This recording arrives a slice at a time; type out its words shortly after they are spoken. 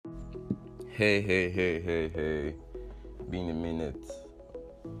Hey. Been a minute.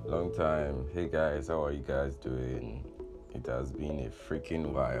 Long time. Hey guys, how are you guys doing? It has been a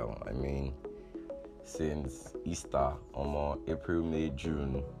freaking while. Since Easter, April, May,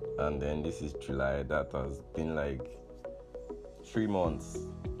 June, and then this is July. That has been like 3 months.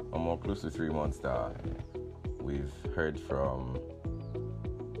 Close to 3 months that we've heard from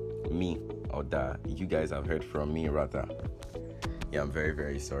me, or that you guys have heard from me rather. Yeah, I'm very,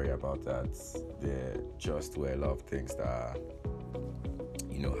 very sorry about that. There just were a lot of things that,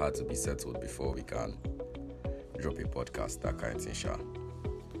 had to be settled before we can drop a podcast, that kind of thing, sha.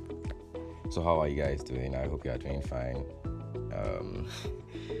 So how are you guys doing? I hope you are doing fine.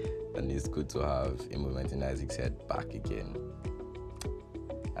 And it's good to have a moment in Isaac's head back again.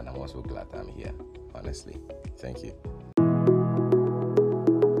 And I'm also glad I'm here, honestly. Thank you.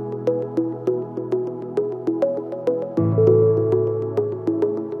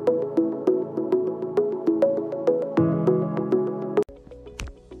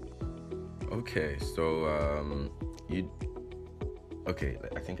 Okay, so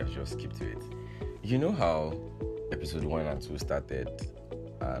I think I should just skip to it. You know how episode 1 and 2 started,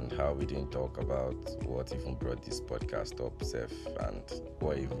 and how we didn't talk about what even brought this podcast up, Seth, and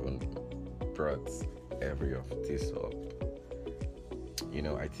what even brought every of this up.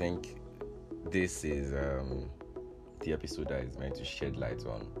 I think this is the episode that is meant to shed light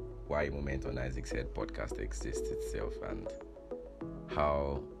on why Moment on Isaac's Head podcast exists itself, and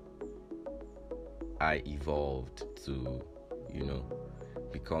how I evolved to,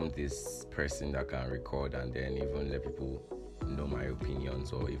 become this person that can record and then even let people know my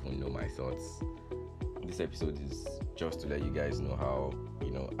opinions or even know my thoughts. This episode is just to let you guys know how,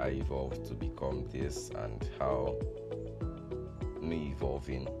 I evolved to become this, and how me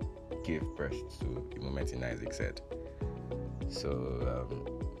evolving gave birth to a moment in Isaac's head. So,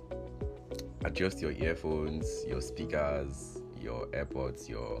 adjust your earphones, your speakers, your AirPods,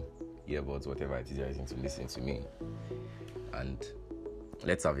 your earbuds, whatever it is you're using to listen to me, and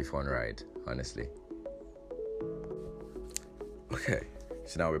let's have a fun ride, honestly. Okay,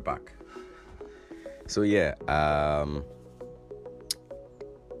 so now we're back. So yeah, a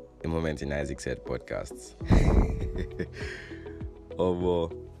moment in Isaac's Head podcasts.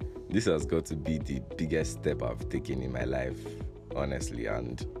 This has got to be the biggest step I've taken in my life, honestly,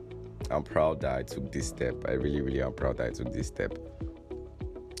 and I'm proud that I took this step. I really, really am proud that I took this step.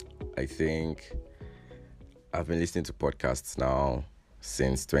 I think I've been listening to podcasts now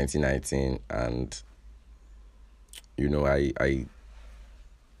since 2019, and I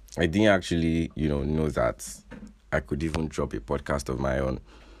didn't actually know that I could even drop a podcast of my own.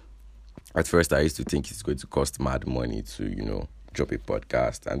 At first, I used to think it's going to cost mad money to drop a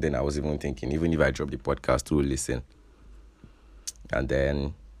podcast, and then I was even thinking, even if I drop the podcast, who will listen? And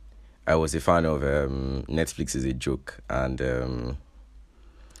then I was a fan of Netflix is a Joke, and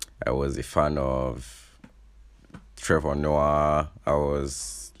I was a fan of Trevor Noah. I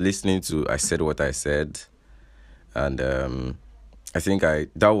was listening to I Said What I Said. And I think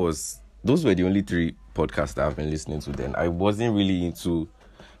those were the only 3 podcasts that I've been listening to then. I wasn't really into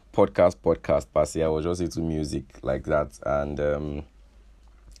podcast per se. I was just into music like that. And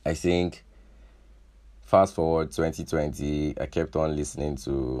I think fast forward 2020, I kept on listening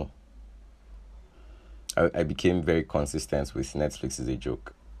to... I became very consistent with Netflix is a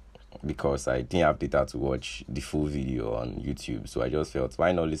Joke, because I didn't have data to watch the full video on YouTube. So I just felt,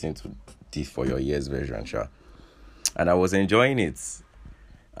 why not listen to this for your ears version, sure? And I was enjoying it.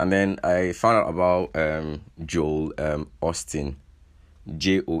 And then I found out about Joel Osteen,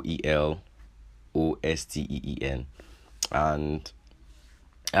 Joel Osteen. And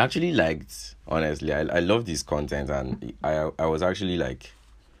I actually liked, honestly, I love this content, and I was actually like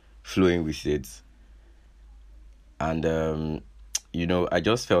flowing with it. And I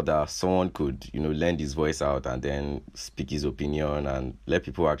just felt that someone could, lend his voice out and then speak his opinion and let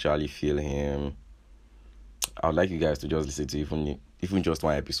people actually feel him. I would like you guys to just listen to even just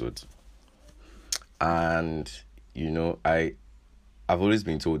one episode. And, I've always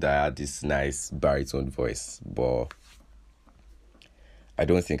been told that I had this nice baritone voice, but I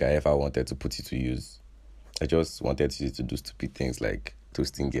don't think I ever wanted to put it to use. I just wanted to do stupid things like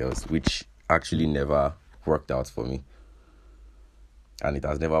toasting girls, which actually never worked out for me. And it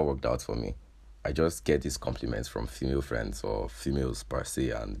has never worked out for me. I just get these compliments from female friends or females per se,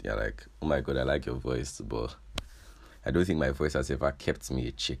 and they're like, oh my God, I like your voice, but I don't think my voice has ever kept me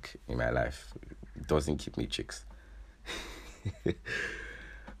a chick in my life. It doesn't keep me chicks.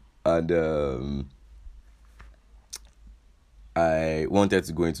 And I wanted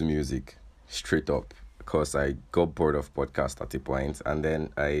to go into music straight up. because I got bored of podcast at a point, and then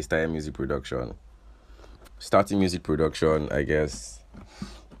I started music production. Starting music production, I guess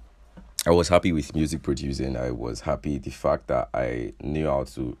I was happy with music producing. I was happy the fact that I knew how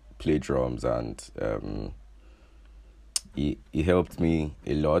to play drums, and it helped me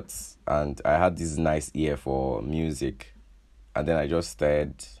a lot. And I had this nice ear for music, and then I just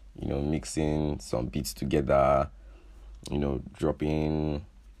started, mixing some beats together, dropping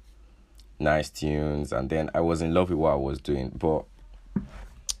nice tunes, and then I was in love with what I was doing. But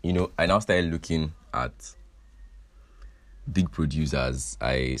I now started looking at big producers.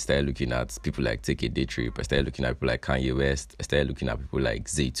 I started looking at people like Take a Day Trip. I started looking at people like Kanye West. I started looking at people like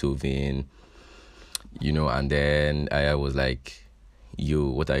Zaytoven, and then I was like, yo,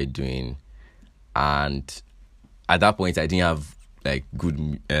 what are you doing? And at that point, I didn't have like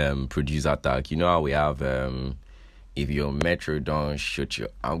good producer tag. You know how we have if your metro don't shoot you,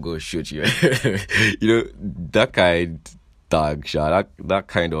 I'm gonna shoot you. That kind tag, that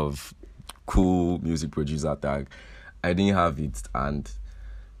kind of cool music producer tag. I didn't have it, and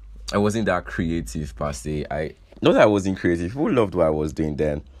I wasn't that creative per se. Not that I wasn't creative. People loved what I was doing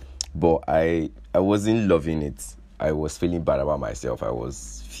then, but I wasn't loving it. I was feeling bad about myself. I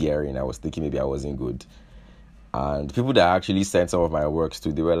was fearing. I was thinking maybe I wasn't good. And people that actually sent some of my works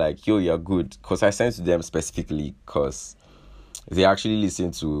to, they were like, yo, you're good. Because I sent to them specifically because they actually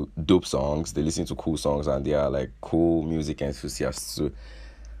listen to dope songs. They listen to cool songs, and they are like cool music enthusiasts. So,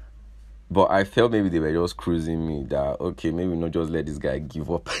 but I felt maybe they were just cruising me that, okay, maybe not just let this guy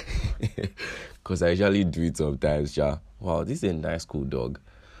give up. Because I usually do it sometimes. Yeah. Wow, this is a nice, cool dog.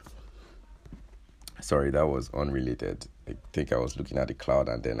 Sorry, that was unrelated. I think I was looking at the cloud,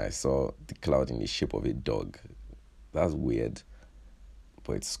 and then I saw the cloud in the shape of a dog. That's weird,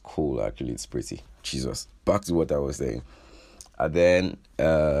 but it's cool, actually. It's pretty. Jesus. Back to what I was saying. And then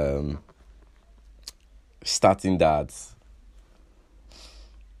starting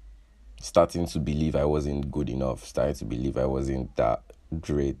to believe I wasn't good enough, starting to believe I wasn't that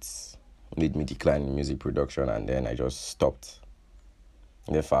great, made me decline in music production, and then I just stopped.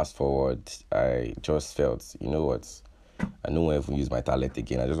 And then fast forward, I just felt, you know what, I don't want to use my talent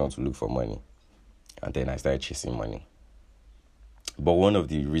again. I just want to look for money. And then I started chasing money. But one of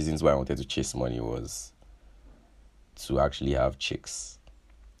the reasons why I wanted to chase money was to actually have chicks.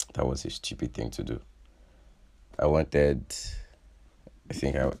 That was a stupid thing to do. I wanted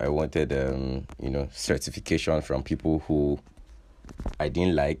certification from people who I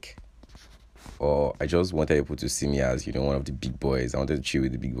didn't like, or I just wanted people to see me as, one of the big boys. I wanted to chill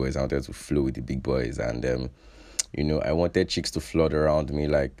with the big boys. I wanted to flow with the big boys. And, I wanted chicks to flood around me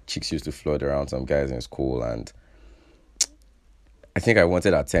like chicks used to flood around some guys in school. And I think I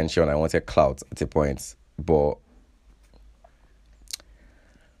wanted attention. I wanted clout at a point. But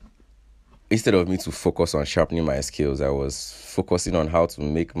instead of me to focus on sharpening my skills, I was focusing on how to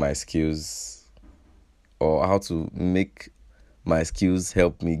make my skills, or how to make my skills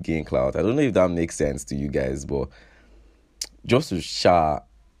help me gain clout. I don't know if that makes sense to you guys, but just to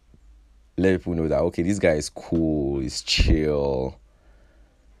let people know that, okay, this guy is cool, he's chill,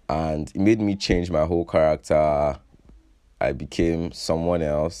 and it made me change my whole character. I became someone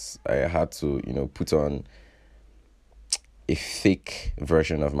else. I had to, put on a fake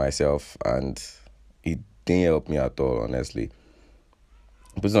version of myself, and it didn't help me at all, honestly.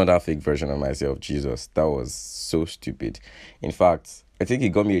 Putting on that fake version of myself, Jesus, that was so stupid. In fact, I think he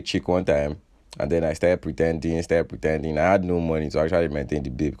got me a chick one time, and then I started pretending. I had no money to actually maintain the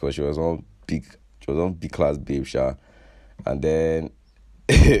babe, because she was one big class babe, sha. And then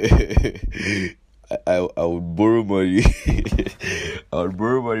I would borrow money. I would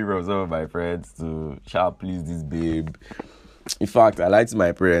borrow money from some of my friends to please this babe. In fact, I lied to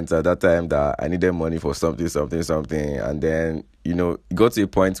my parents at that time that I needed money for something. And then, it got to a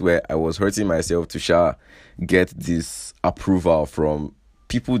point where I was hurting myself to get this approval from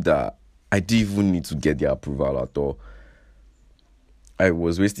people that I didn't even need to get their approval at all. I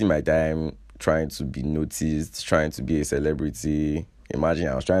was wasting my time trying to be noticed, trying to be a celebrity. Imagine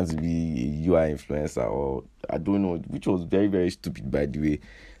I was trying to be a UI influencer, or I don't know, which was very, very stupid, by the way.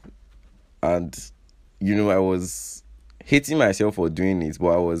 And, I was hating myself for doing it, but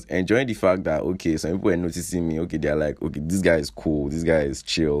I was enjoying the fact that, okay, some people were noticing me. Okay, they're like, okay, this guy is cool, this guy is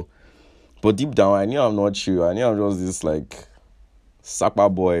chill. But deep down, I knew I'm not chill. I knew I'm just this, like, Sapa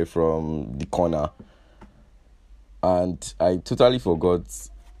boy from the corner. And I totally forgot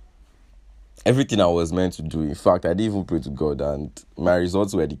everything I was meant to do. In fact, I didn't even pray to God, and my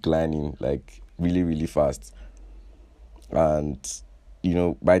results were declining, like, really, really fast. And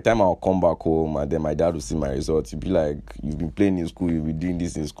by the time I'll come back home and then my dad will see my results, he'll be like, you've been playing in school, you'll be doing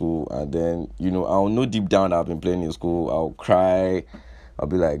this in school. And then, I'll know deep down that I've been playing in school. I'll cry. I'll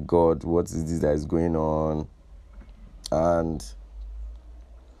be like, God, what is this that is going on? And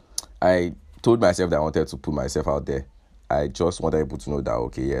I told myself that I wanted to put myself out there. I just wanted people to know that,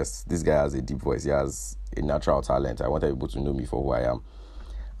 okay, yes, this guy has a deep voice. He has a natural talent. I wanted people to know me for who I am.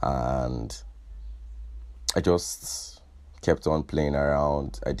 And I just kept on playing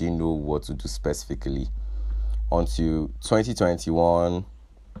around. I didn't know what to do specifically until 2021.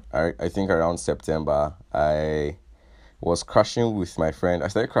 I think around September, I was crashing with my friend. I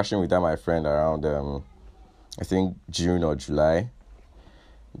started crashing with my friend around I think June or July.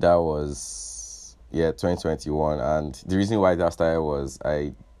 That was 2021. And the reason why that started was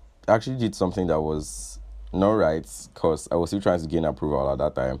I actually did something that was not right, because I was still trying to gain approval at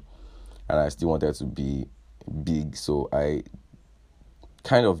that time and I still wanted to be big. So I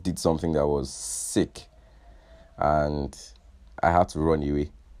kind of did something that was sick and I had to run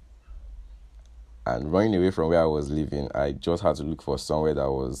away. And running away from where I was living, I just had to look for somewhere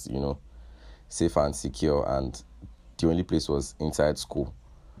that was, safe and secure, and the only place was inside school.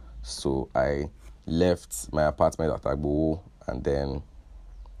 So I left my apartment at Agbo, and then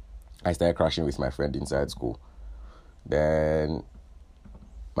I started crashing with my friend inside school. Then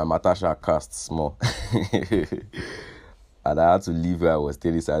my Matasha cast small. And I had to leave where I was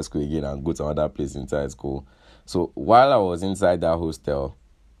still inside school again and go to another place inside school. So while I was inside that hostel,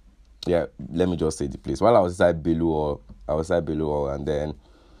 let me just say the place. While I was inside Below, and then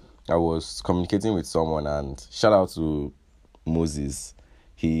I was communicating with someone, and shout out to Moses.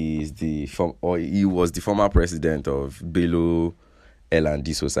 He was the former president of Below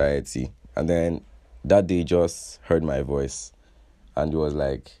L&D Society. And then that day he just heard my voice and he was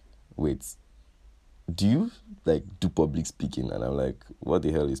like, wait, do you do public speaking? And I'm like, what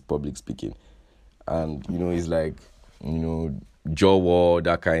the hell is public speaking? And he's like, jaw wall,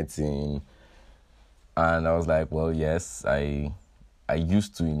 that kind of thing. And I was like, well, yes, I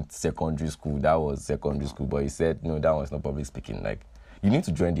used to in secondary school. That was secondary school. But he said, no, that one's not public speaking. Like, you need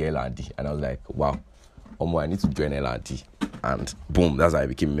to join the L&D. And I was like, wow, I need to join L&D. And boom, that's how I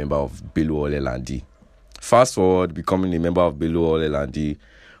became a member of Below All L&D. Fast forward, becoming a member of Below All L&D,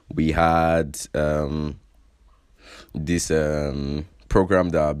 we had this program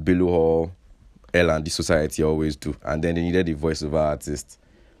that Below All L&D Society always do. And then they needed a voiceover artist.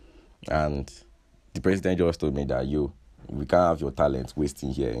 And the president just told me that, we can't have your talent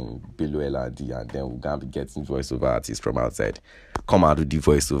wasting here in Below L&D, and then we're going to be getting voiceover artists from outside. Come out with the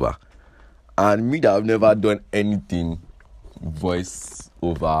voiceover. And me that I've never done anything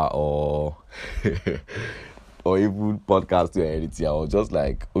voiceover or or even podcast or anything, I was just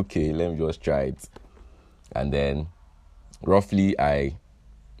like, okay, let me just try it. And then roughly I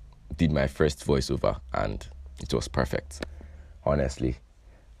did my first voiceover and it was perfect, honestly.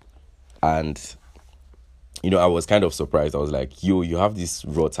 And I was kind of surprised. I was like, you have this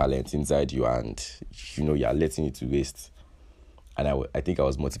raw talent inside you and you're letting it to waste. And I think I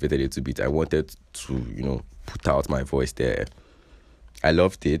was motivated a little bit. I wanted to put out my voice there. I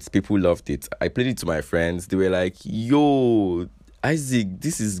loved it. People loved it. I played it to my friends. They were like, yo, Isaac,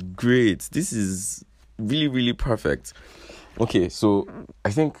 this is great. This is really, really perfect. Okay, so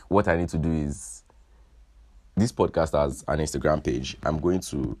I think what I need to do is, this podcast has an Instagram page. I'm going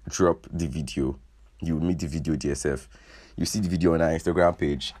to drop the video. You will meet the video DSF. You see the video on our Instagram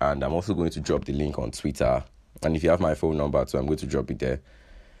page, and I'm also going to drop the link on Twitter. And if you have my phone number too, I'm going to drop it there.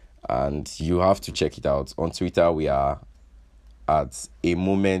 And you have to check it out. On Twitter, we are at A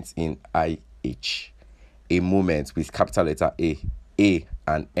Moment in IH. A Moment with capital letter A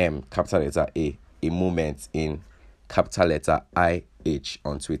and M, capital letter A Moment in capital letter IH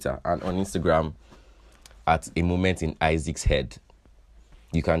on Twitter. And on Instagram, at A Moment in Isaac's Head.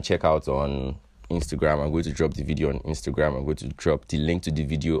 You can check out on Instagram. I'm going to drop the video on Instagram. I'm going to drop the link to the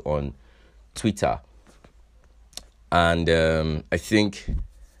video on Twitter. And I think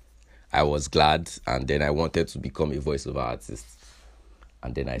I was glad, and then I wanted to become a voiceover artist.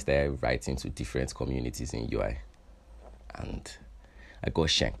 And then I started writing to different communities in UI. And I got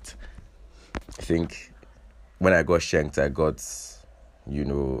shanked. I think when I got shanked, I got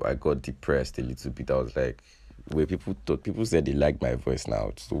depressed a little bit. I was like, where people said they liked my voice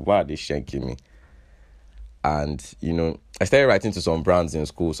now. So why are they shanking me? And, I started writing to some brands in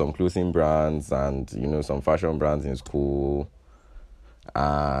school, some clothing brands and, some fashion brands in school.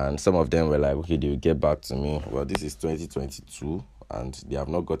 And some of them were like, okay, they will get back to me. Well, this is 2022 and they have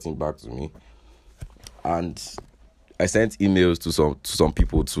not gotten back to me. And I sent emails to some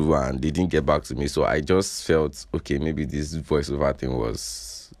people too, and they didn't get back to me. So I just felt, okay, maybe this voiceover thing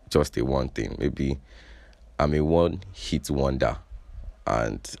was just a one thing. Maybe I'm a one-hit wonder,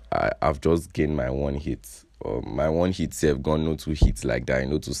 and I've just gained my one hit. Or my one hit self gone no two hits like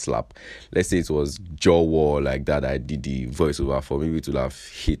that, to slap. Let's say it was Jaw War like that. I did the voiceover for, maybe it would have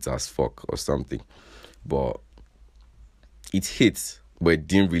hit as fuck or something. But it hit, but it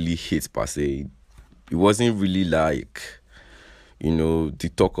didn't really hit per se. It wasn't really like,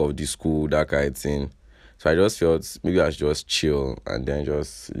 the talk of the school, that kind of thing. So I just felt maybe I should just chill and then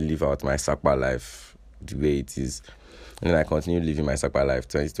just live out my Sakpa life the way it is. And then I continued living my Sakpa life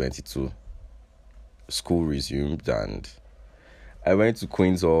 2022. School resumed and I went to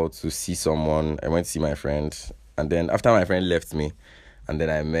Queen's Hall to see someone. I went to see my friend. And then after my friend left me, and then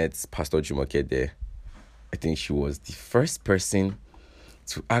I met Pastor Jumoke there. I think she was the first person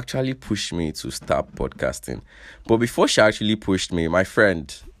to actually push me to start podcasting. But before she actually pushed me, my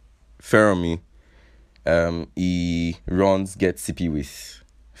friend, Feromi, he runs Get CP with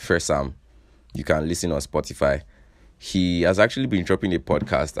Fersam. You can listen on Spotify. He has actually been dropping a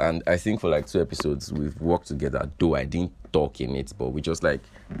podcast, and I think for like 2 episodes, we've worked together, though I didn't talk in it, but we just like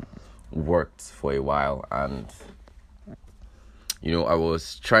worked for a while. And I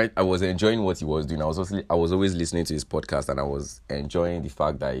was enjoying what he was doing. I was always listening to his podcast, and I was enjoying the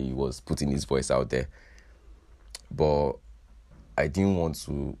fact that he was putting his voice out there. But I didn't want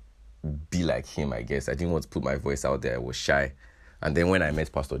to be like him, I guess. I didn't want to put my voice out there. I was shy. And then when I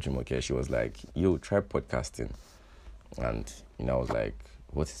met Pastor Jumoke, she was like, yo, try podcasting. And, I was like,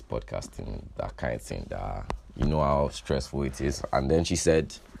 what is podcasting? That kind of thing, that, how stressful it is. And then she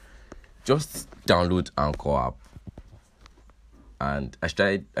said, just download Anchor app. And I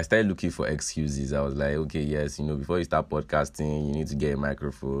started looking for excuses. I was like, okay, yes, before you start podcasting, you need to get a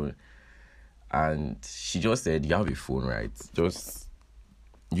microphone. And she just said, you have a phone, right? Just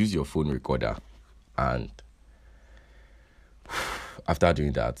use your phone recorder. And after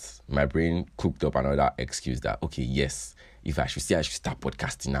doing that, my brain cooked up another excuse that, okay, yes, if I should start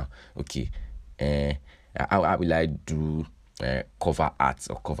podcasting now. Okay, how will I do cover art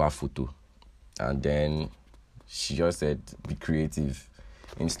or cover photo? And then she just said, be creative,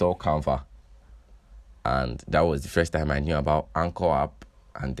 install Canva. And that was the first time I knew about Anchor app.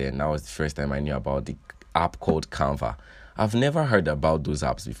 And then that was the first time I knew about the app called Canva. I've never heard about those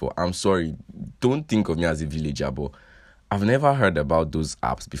apps before. I'm sorry, don't think of me as a villager, but I've never heard about those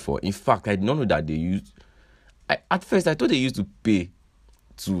apps before. In fact, I did not know that they used... At first, I thought they used to pay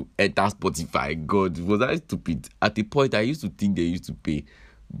to enter Spotify. God, was I stupid? At the point, I used to think they used to pay.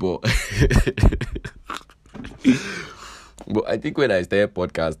 But... but I think when I started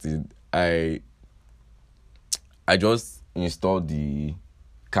podcasting, I just installed the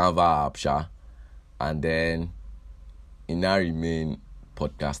Canva app, and then it now remain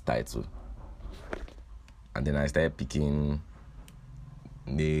podcast title. And then I started picking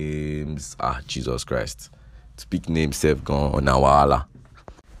names. Jesus Christ. To pick names, self gone on Awala.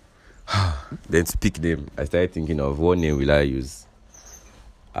 Then to pick name, I started thinking of what name will I use.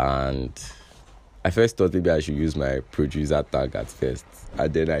 And I first thought maybe I should use my producer tag at first.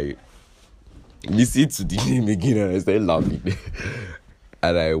 And then I listened to the name again and I started laughing.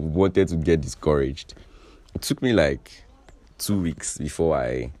 And I wanted to get discouraged. It took me like 2 weeks before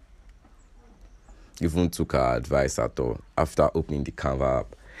I even took her advice at all. After opening the Canva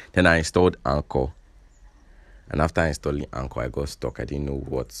app, then I installed Anchor. And after installing Anchor, I got stuck. I didn't know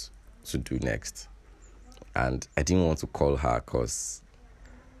what to do next. And I didn't want to call her because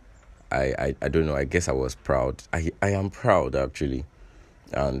I don't know. I guess I was proud. I am proud, actually.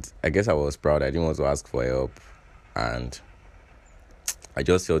 And I guess I was proud. I didn't want to ask for help. And I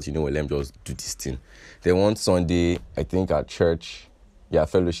just felt, let me just do this thing. Then one Sunday, I think at church,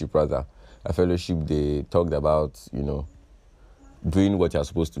 fellowship rather. At fellowship, they talked about, doing what you're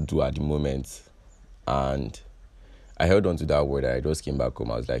supposed to do at the moment. And I held on to that word. I just came back home.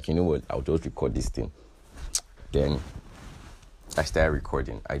 I was like, you know what? I'll just record this thing. Then I started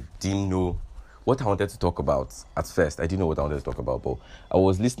recording. I didn't know what I wanted to talk about at first. I didn't know what I wanted to talk about, but I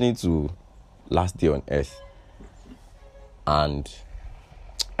was listening to Last Day on Earth. And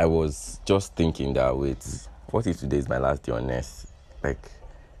I was just thinking that, wait, what if today is my last day on Earth? Like,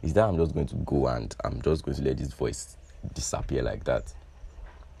 is that I'm just going to go and I'm just going to let this voice disappear like that?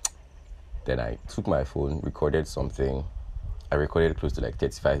 Then I took my phone, recorded something. I recorded close to like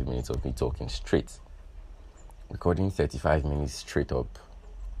 35 minutes of me talking straight. Recording 35 minutes straight up.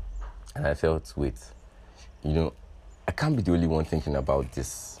 And I felt, wait, I can't be the only one thinking about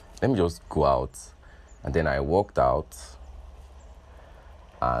this. Let me just go out. And then I walked out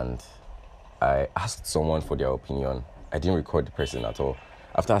and I asked someone for their opinion. I didn't record the person at all.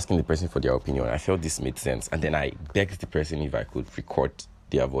 After asking the person for their opinion, I felt this made sense. And then I begged the person if I could record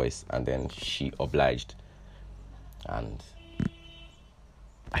their voice. And then she obliged. And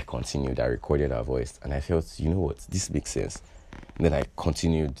I continued. I recorded her voice. And I felt, you know what? This makes sense. And then I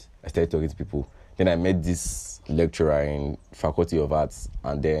continued. I started talking to people. Then I met this lecturer in Faculty of Arts.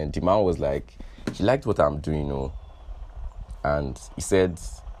 And then the man was like, he liked what I'm doing, and he said,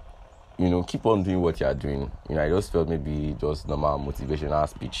 keep on doing what you're doing. I just felt maybe just normal motivational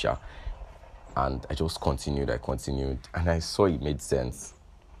speech. And I just continued. And I saw it made sense.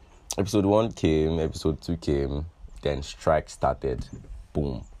 Episode 1 came, episode 2 came, then strike started.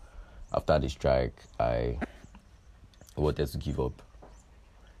 Boom. After the strike, I wanted to give up.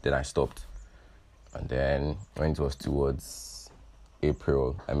 Then I stopped. And then when it was towards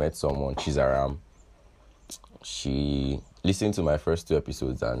April, I met someone, Chizaram. She listened to my first 2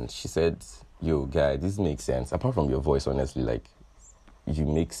 episodes and she said, yo, guy, this makes sense. Apart from your voice, honestly, like, you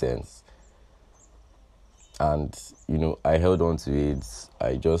make sense. And, I held on to it.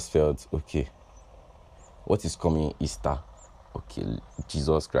 I just felt, okay, what is coming Easter? Okay,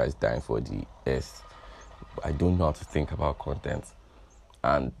 Jesus Christ dying for the earth. I don't know how to think about content.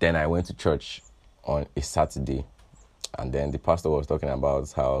 And then I went to church on a Saturday. And then the pastor was talking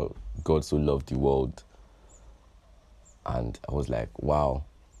about how God so loved the world. And I was like, wow,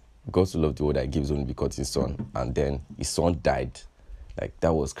 God so loved the world that he gives only begotten son. And then his son died. Like,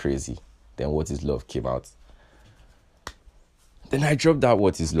 that was crazy. Then What Is Love came out. Then I dropped that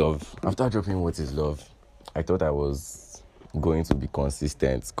What Is Love. After dropping What Is Love, I thought I was going to be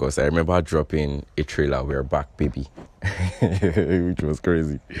consistent because I remember dropping a trailer, We're Back, Baby, which was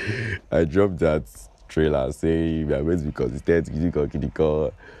crazy. I dropped that trailer saying, we are going to be consistent,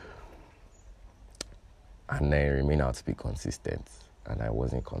 and then remain out to be consistent. And I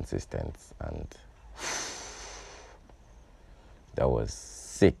wasn't consistent. And that was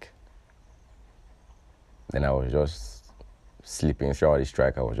sick. Then I was just sleeping. Throughout the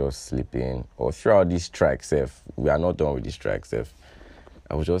strike, I was just sleeping. Or throughout this strike, we are not done with this strike,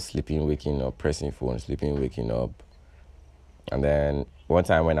 I was just sleeping, waking up, pressing phone, sleeping, waking up. And then one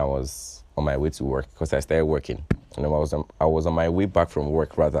time when I was on my way to work, because I started working, and I was on my way back from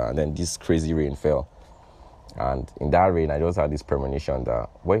work, rather, and then this crazy rain fell. And in that rain, I just had this premonition that,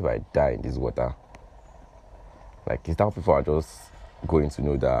 what if I die in this water? Like, it's how people are just going to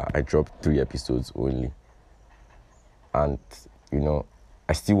know that I dropped 3 episodes only. And,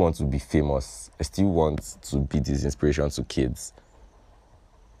 I still want to be famous. I still want to be this inspiration to kids.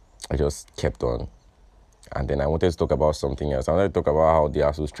 I just kept on. And then I wanted to talk about something else. I wanted to talk about how the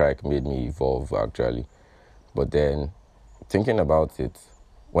ASU strike made me evolve, actually. But then, thinking about it,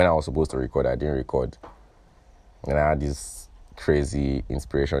 when I was supposed to record, I didn't record. And I had this crazy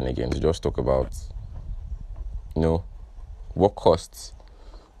inspiration again to just talk about, what caused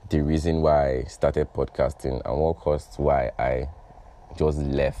the reason why I started podcasting and what caused why I just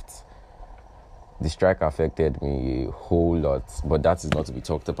left. The strike affected me a whole lot, but that is not to be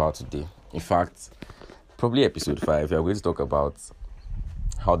talked about today. In fact, probably episode 5, we are going to talk about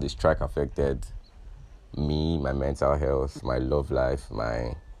how the strike affected me, my mental health, my love life,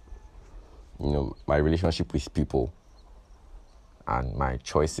 my relationship with people, and my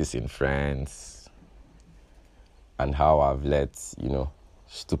choices in friends, and how I've let,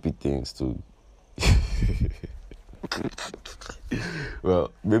 stupid things to...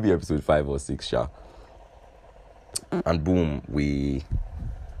 Well, maybe episode 5 or 6, sure. And boom,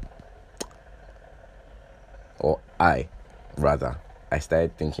 I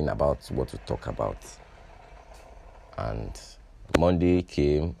started thinking about what to talk about. And Monday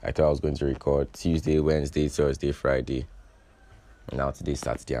came, I thought I was going to record Tuesday, Wednesday, Thursday, Friday. Now today's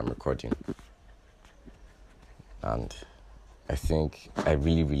Saturday, I'm recording. And I think I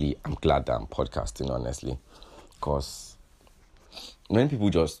really, I'm glad that I'm podcasting, honestly. Because many people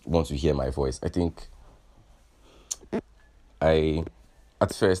just want to hear my voice. I think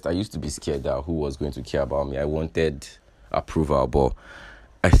at first, I used to be scared that who was going to care about me. I wanted approval, but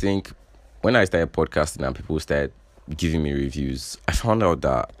I think when I started podcasting and people started giving me reviews, I found out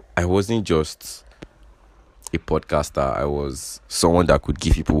that I wasn't just a podcaster. I was someone that could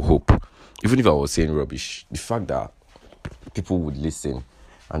give people hope. Even if I was saying rubbish, the fact that people would listen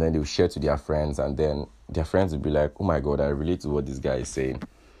and then they would share to their friends and then their friends would be like, oh my God, I relate to what this guy is saying.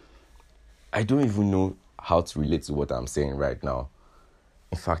 I don't even know how to relate to what I'm saying right now.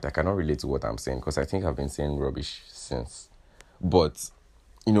 In fact, I cannot relate to what I'm saying because I think I've been saying rubbish since. But,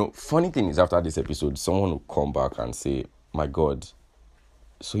 funny thing is after this episode, someone will come back and say, my God,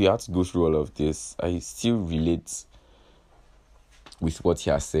 so you had to go through all of this. I still relate with what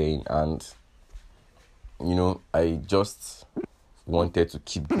you're saying. And I just wanted to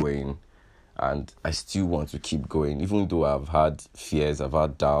keep going, and I still want to keep going, even though I've had fears, I've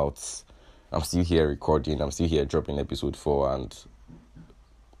had doubts. I'm still here recording, I'm still here dropping episode 4, and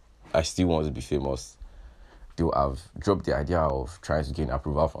I still want to be famous. Though I've dropped the idea of trying to gain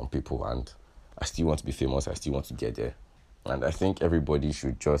approval from people, and I still want to be famous, I still want to get there. And I think everybody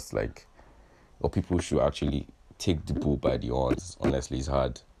should just or people should actually take the bull by the horns. Honestly, it's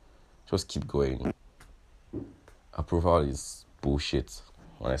hard. Just keep going. Approval is bullshit.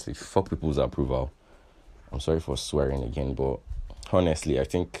 Honestly, fuck people's approval. I'm sorry for swearing again, but honestly, I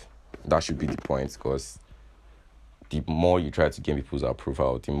think that should be the point, because the more you try to gain people's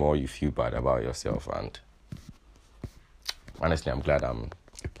approval, the more you feel bad about yourself. And honestly, I'm glad I'm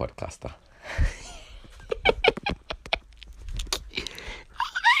a podcaster.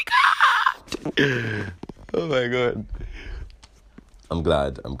 Oh my god. I'm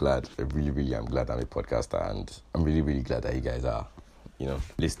glad. I really, really am glad I'm a podcaster, and I'm really, really glad that you guys are,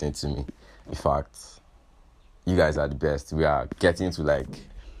 listening to me. In fact, you guys are the best. We are getting to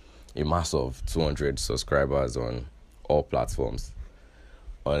a mass of 200 subscribers on all platforms,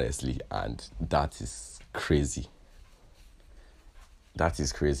 honestly, and that is crazy. That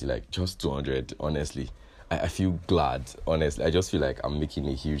is crazy, just 200, honestly. I feel glad, honestly. I just feel like I'm making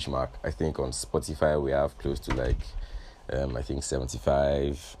a huge mark. I think on Spotify we have close to I think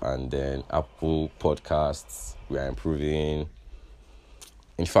 75, and then Apple Podcasts, we are improving.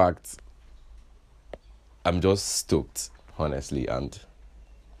 In fact, I'm just stoked, honestly, and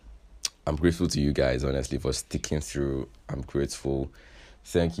I'm grateful to you guys, honestly, for sticking through. I'm grateful.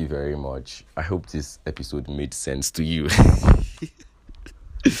 Thank you very much. I hope this episode made sense to you.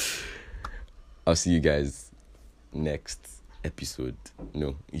 I'll see you guys next episode.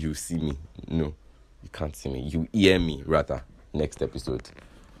 No, you see me. No, you can't see me. You hear me, rather. Next episode.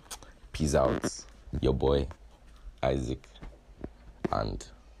 Peace out. Your boy, Isaac. And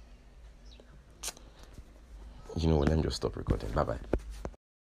you know what? Let me just stop recording. Bye-bye.